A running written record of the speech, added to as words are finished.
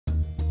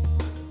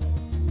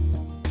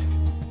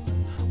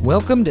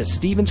Welcome to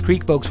Stevens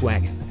Creek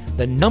Volkswagen,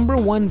 the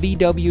 #1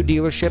 VW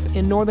dealership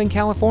in Northern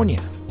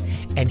California.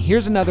 And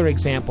here's another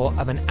example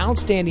of an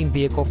outstanding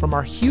vehicle from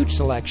our huge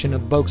selection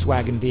of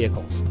Volkswagen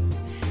vehicles.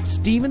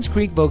 Stevens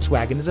Creek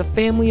Volkswagen is a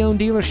family-owned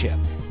dealership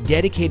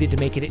dedicated to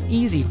making it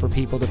easy for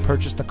people to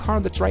purchase the car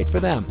that's right for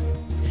them.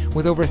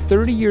 With over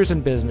 30 years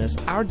in business,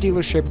 our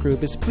dealership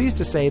group is pleased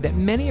to say that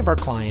many of our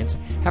clients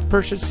have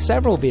purchased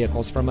several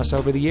vehicles from us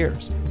over the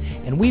years.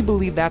 And we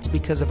believe that's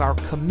because of our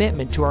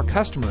commitment to our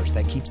customers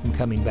that keeps them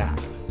coming back.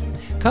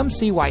 Come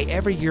see why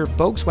every year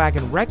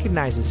Volkswagen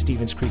recognizes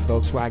Stevens Creek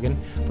Volkswagen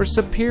for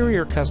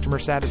superior customer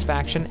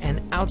satisfaction and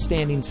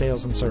outstanding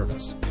sales and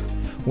service.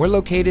 We're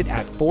located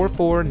at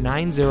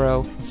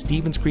 4490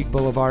 Stevens Creek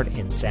Boulevard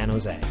in San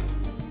Jose.